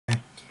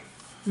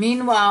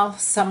Meanwhile,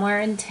 somewhere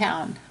in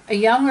town, a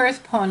young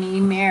Earth pony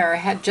mare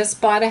had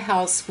just bought a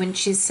house when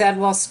she said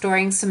while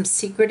storing some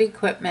secret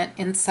equipment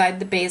inside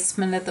the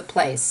basement of the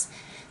place,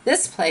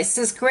 "This place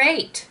is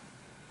great."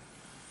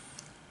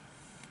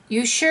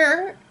 "You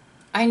sure?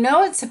 I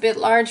know it's a bit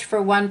large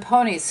for one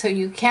pony, so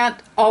you can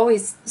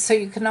always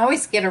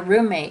get a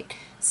roommate,"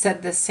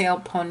 said the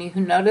sale pony, who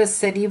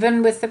noticed that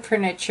even with the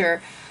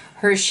furniture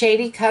her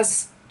shady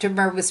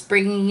customer was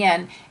bringing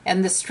in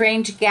and the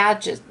strange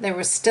gadget, there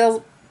was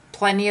still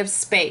plenty of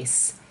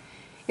space.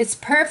 "It's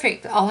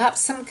perfect. I'll have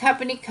some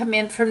company come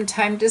in from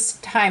time to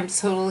time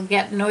so it'll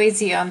get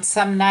noisy on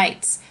some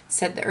nights,"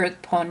 said the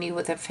Earth pony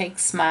with a fake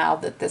smile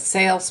that the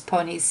sales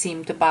pony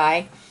seemed to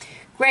buy.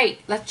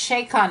 "Great, let's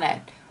shake on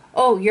it."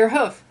 "Oh, your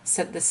hoof,"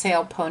 said the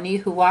sale pony,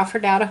 who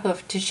offered out a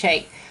hoof to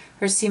shake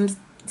her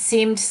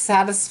seemed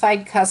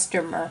satisfied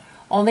customer,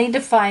 only to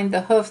find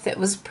the hoof that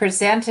was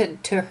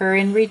presented to her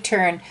in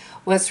return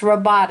was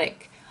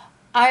robotic.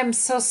 "I'm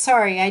so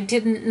sorry, I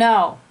didn't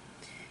know."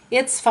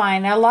 "It's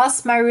fine. I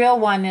lost my real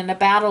one in a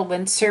battle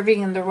when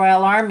serving in the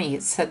Royal Army,"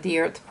 said the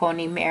Earth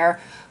pony mare,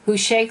 who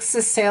shakes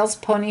the sales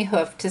pony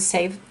hoof to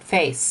save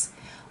face.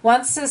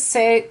 Once the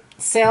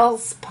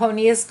sales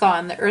pony is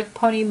gone, the Earth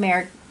pony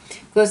mare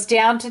goes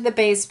down to the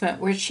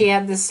basement where she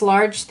had this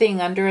large thing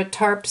under a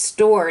tarp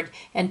stored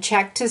and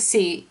checked to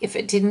see if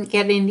it didn't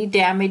get any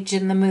damage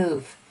in the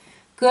move.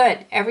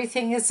 "Good.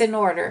 Everything is in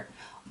order.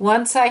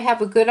 Once I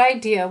have a good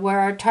idea where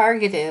our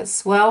target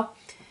is, well,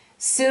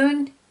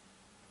 soon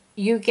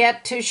you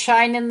get to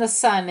shine in the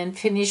sun and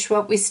finish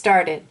what we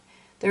started."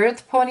 The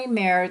Earth pony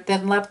mare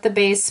then left the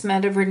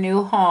basement of her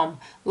new home,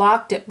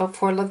 locked it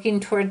before looking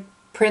toward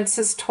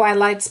Princess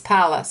Twilight's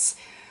palace.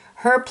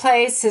 Her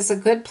place is a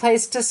good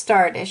place to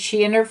start, as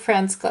she and her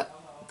friends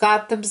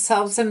got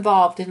themselves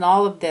involved in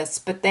all of this,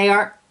 but they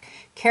aren't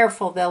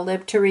careful, they'll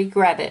live to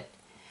regret it.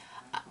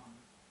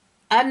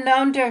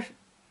 Unknown to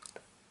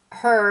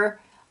her,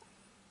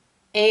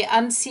 a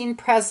unseen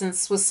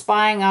presence was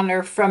spying on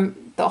her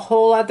from the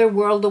whole other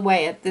world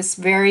away at this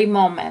very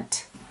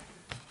moment.